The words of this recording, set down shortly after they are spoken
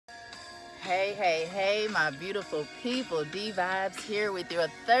Hey, my beautiful people. D Vibes here with your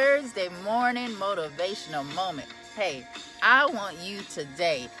Thursday morning motivational moment. Hey, I want you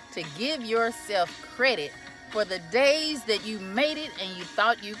today to give yourself credit for the days that you made it and you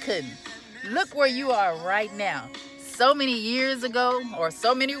thought you couldn't. Look where you are right now. So many years ago or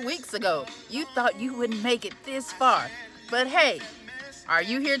so many weeks ago, you thought you wouldn't make it this far. But hey, are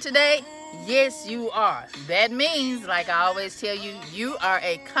you here today? Yes, you are. That means, like I always tell you, you are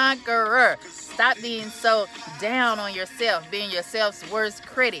a conqueror. Stop being so down on yourself, being yourself's worst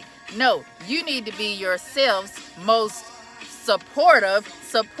critic. No, you need to be yourself's most supportive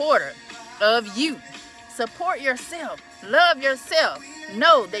supporter of you. Support yourself. Love yourself.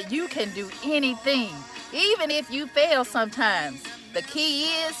 Know that you can do anything, even if you fail sometimes. The key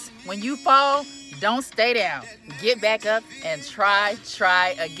is, when you fall, don't stay down. Get back up and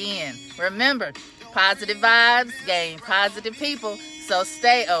try again. Remember, positive vibes gain positive people, so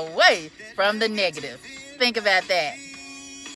stay away from the negative. Think about that.